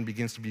transformation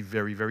begins to be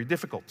very, very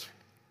difficult.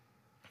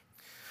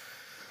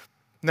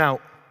 Now,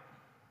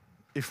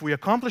 if we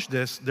accomplish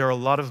this, there are a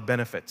lot of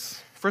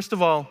benefits. First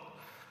of all,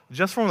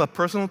 just from a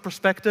personal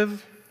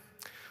perspective,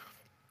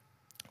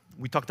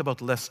 we talked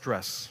about less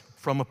stress.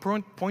 From a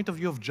point of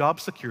view of job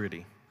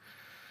security,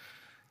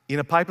 in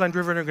a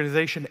pipeline-driven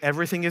organization,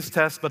 everything is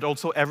test, but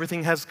also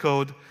everything has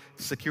code.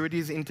 Security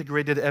is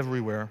integrated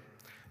everywhere,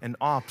 and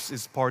ops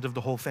is part of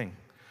the whole thing,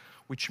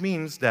 which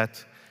means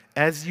that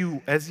as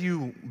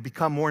you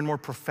become more and more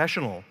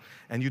professional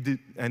and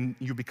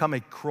you become a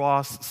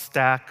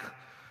cross-stack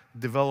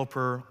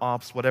developer,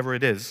 ops, whatever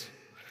it is,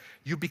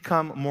 you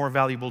become more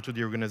valuable to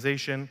the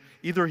organization,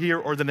 either here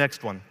or the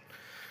next one.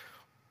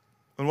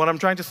 And what I'm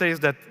trying to say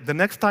is that the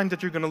next time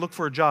that you're going to look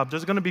for a job,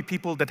 there's going to be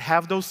people that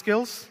have those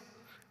skills,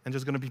 and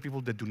there's going to be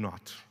people that do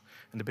not.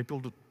 And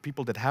the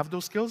people that have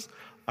those skills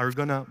are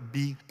going to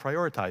be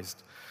prioritized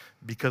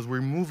because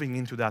we're moving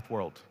into that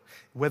world.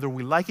 Whether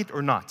we like it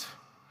or not,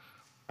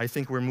 I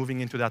think we're moving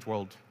into that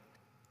world.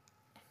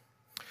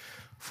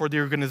 For the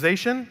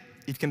organization,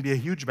 it can be a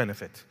huge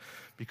benefit.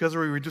 Because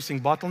we're reducing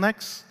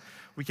bottlenecks,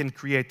 we can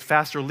create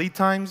faster lead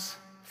times,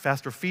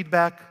 faster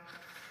feedback,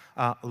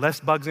 less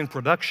bugs in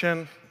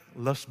production,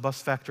 less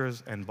bust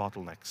factors and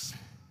bottlenecks.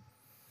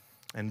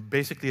 And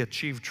basically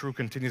achieve true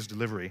continuous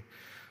delivery,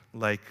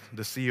 like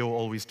the CEO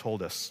always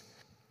told us.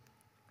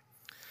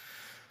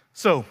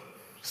 So,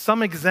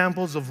 some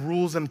examples of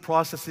rules and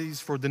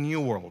processes for the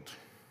new world.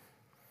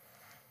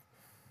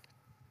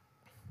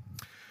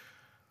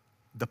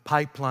 The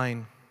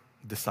pipeline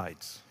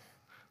decides.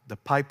 The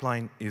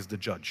pipeline is the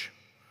judge.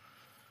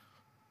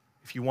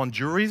 If you want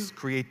juries,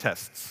 create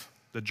tests.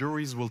 The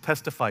juries will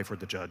testify for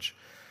the judge.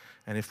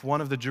 And if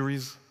one of the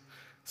juries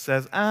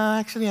says,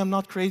 actually, I'm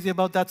not crazy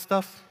about that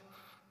stuff,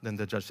 then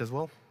the judge says,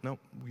 well, no,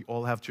 we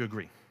all have to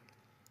agree.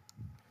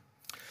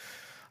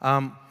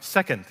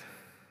 Second,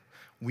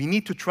 we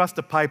need to trust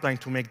the pipeline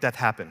to make that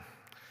happen.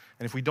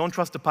 And if we don't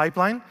trust the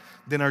pipeline,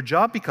 then our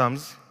job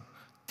becomes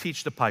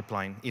teach the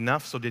pipeline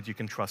enough so that you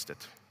can trust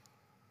it.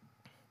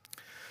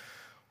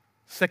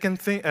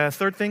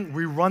 Third thing,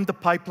 we run the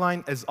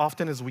pipeline as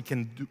often as we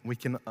can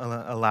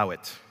allow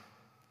it,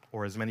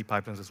 or as many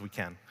pipelines as we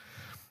can.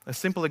 A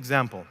simple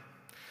example.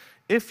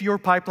 If your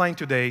pipeline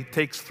today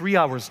takes 3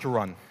 hours to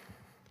run,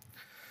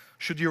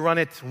 should you run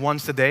it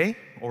once a day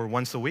or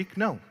once a week?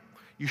 No.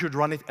 You should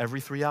run it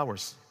every 3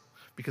 hours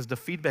because the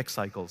feedback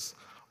cycles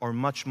are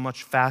much,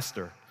 much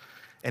faster.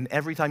 And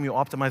every time you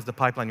optimize the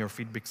pipeline, your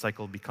feedback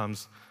cycle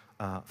becomes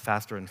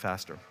faster and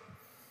faster.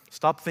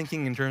 Stop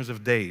thinking in terms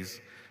of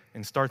days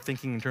and start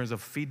thinking in terms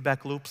of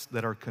feedback loops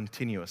that are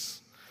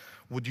continuous.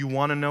 Would you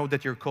want to know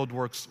that your code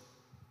works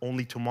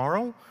only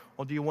tomorrow,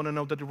 or do you want to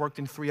know that it worked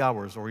in 3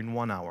 hours, or in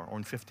 1 hour, or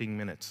in 15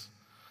 minutes?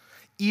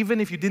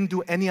 Even if you didn't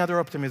do any other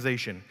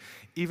optimization,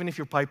 even if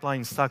your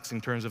pipeline sucks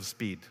in terms of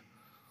speed,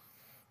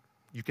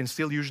 you can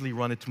still usually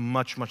run it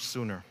much, much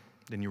sooner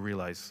than you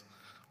realize.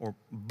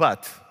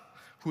 But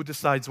who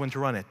decides when to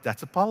run it?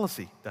 That's a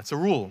policy. That's a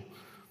rule.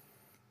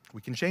 We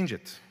can change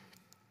it.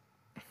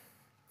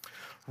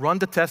 Run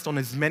the test on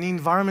as many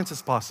environments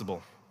as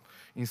possible.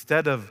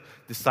 Instead of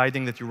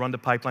deciding that you run the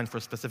pipeline for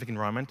a specific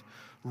environment,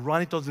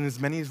 run it on as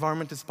many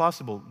environments as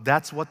possible.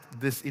 That's what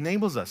this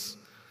enables us.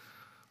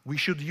 We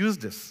should use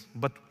this,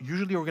 but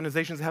usually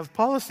organizations have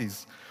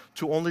policies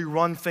to only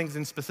run things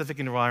in specific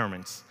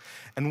environments.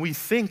 And we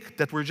think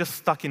that we're just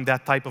stuck in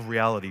that type of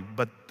reality,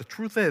 but the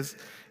truth is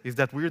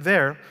that we're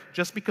there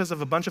just because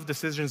of a bunch of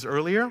decisions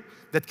earlier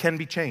that can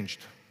be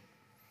changed.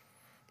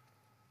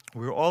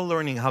 We're all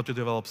learning how to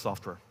develop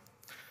software.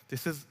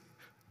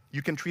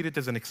 You can treat it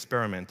as an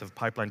experiment of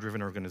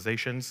pipeline-driven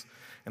organizations,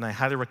 and I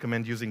highly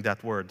recommend using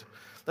that word.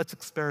 Let's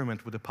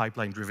experiment with the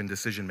pipeline-driven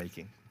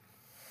decision-making.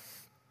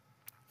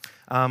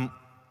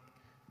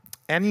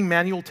 Any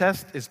manual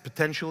test is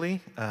potentially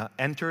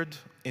entered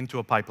into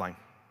a pipeline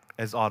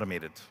as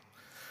automated.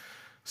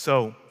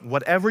 So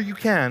whatever you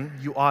can,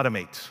 you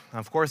automate.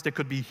 Of course, there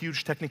could be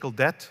huge technical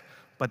debt,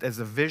 but as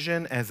a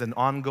vision, as an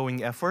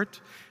ongoing effort,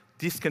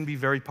 this can be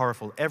very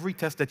powerful. Every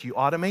test that you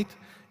automate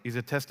is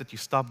a test that you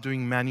stop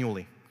doing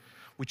manually,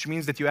 which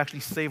means that you actually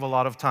save a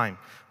lot of time.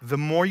 The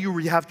more you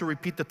have to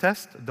repeat the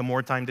test, the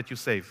more time that you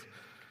save.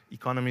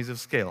 Economies of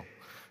scale.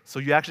 So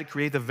you actually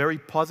create a very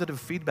positive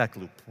feedback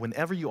loop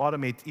whenever you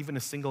automate even a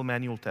single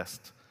manual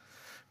test,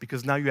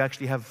 because now you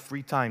actually have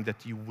free time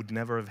that you would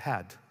never have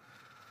had.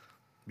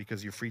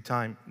 Because your free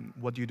time,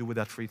 what do you do with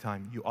that free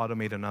time? You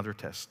automate another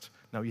test.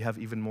 Now you have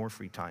even more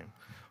free time.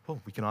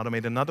 Oh, we can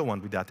automate another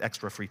one with that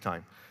extra free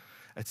time,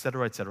 et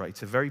cetera, et cetera.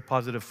 It's a very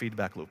positive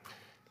feedback loop.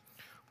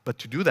 But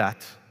to do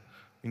that,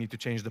 we need to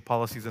change the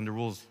policies and the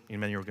rules in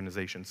many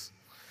organizations.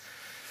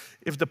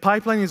 If the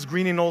pipeline is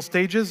green in all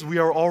stages, we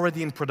are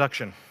already in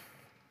production.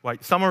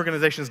 Right? Some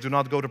organizations do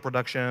not go to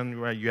production,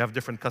 right? You have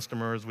different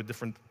customers with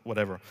different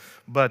whatever.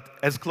 But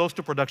as close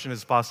to production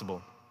as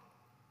possible.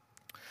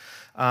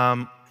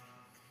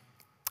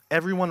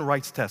 Everyone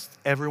writes tests.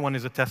 Everyone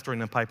is a tester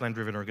in a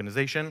pipeline-driven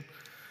organization.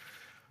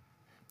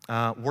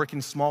 Work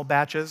in small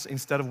batches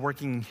instead of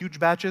working in huge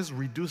batches.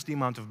 Reduce the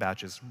amount of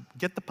batches.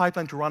 Get the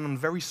pipeline to run on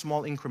very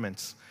small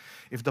increments.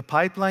 If the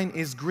pipeline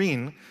is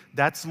green,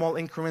 that small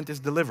increment is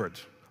delivered.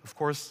 Of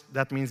course,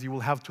 that means you will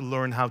have to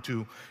learn how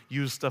to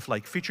use stuff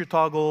like feature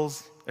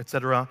toggles,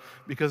 etc.,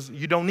 because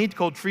you don't need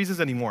code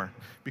freezes anymore,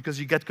 because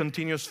you get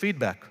continuous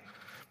feedback.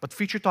 But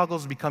feature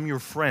toggles become your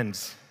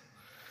friends.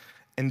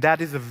 And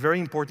that is a very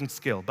important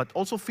skill. But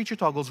also feature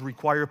toggles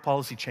require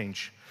policy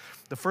change.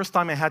 The first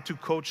time I had to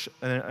coach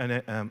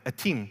a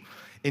team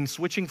in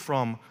switching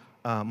from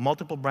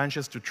multiple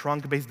branches to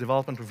trunk-based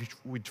development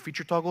with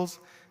feature toggles,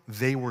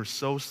 they were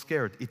so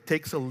scared. It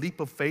takes a leap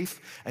of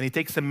faith, and it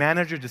takes a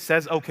manager that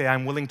says, okay,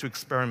 I'm willing to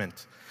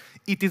experiment.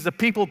 It is a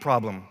people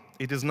problem.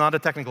 It is not a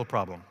technical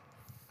problem.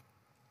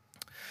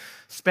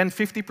 Spend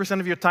 50%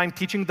 of your time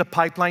teaching the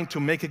pipeline to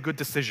make a good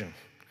decision.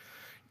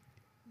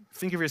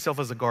 Think of yourself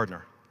as a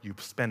gardener. You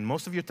spend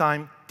most of your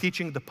time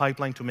teaching the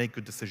pipeline to make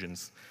good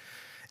decisions.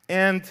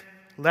 And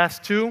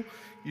last two,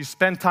 you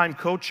spend time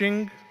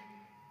coaching.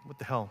 What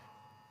the hell?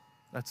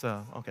 That's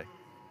okay.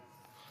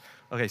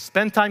 Okay,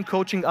 spend time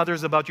coaching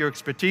others about your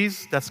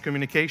expertise. That's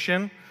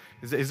communication.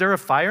 Is there a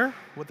fire?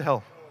 What the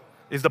hell?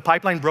 Is the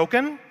pipeline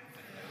broken?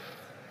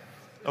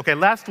 Okay,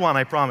 last one,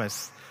 I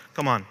promise.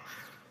 Come on.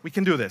 We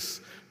can do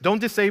this. Don't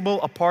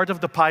disable a part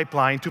of the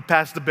pipeline to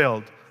pass the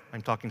build.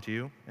 I'm talking to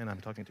you, and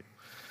I'm talking to you.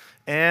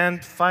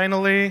 And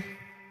finally,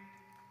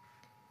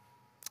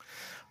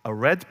 A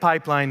red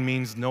pipeline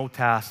means no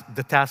task,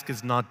 the task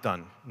is not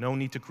done. No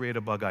need to create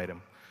a bug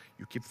item.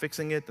 You keep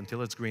fixing it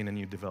until it's green and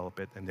you develop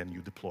it and then you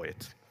deploy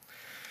it.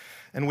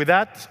 And with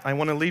that, I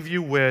want to leave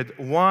you with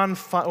one,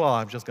 well,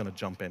 I'm just going to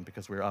jump in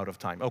because we're out of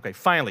time. Okay,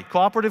 finally,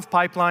 cooperative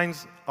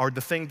pipelines are the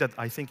thing that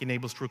I think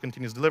enables true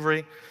continuous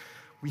delivery.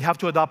 We have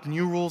to adopt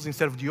new rules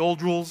instead of the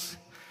old rules,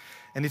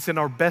 and it's in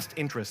our best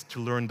interest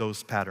to learn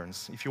those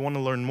patterns. If you want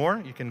to learn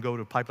more, you can go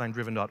to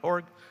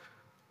pipelinedriven.org,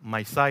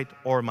 my site,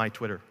 or my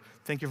Twitter.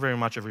 Thank you very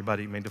much,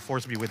 everybody. May the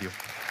force be with you.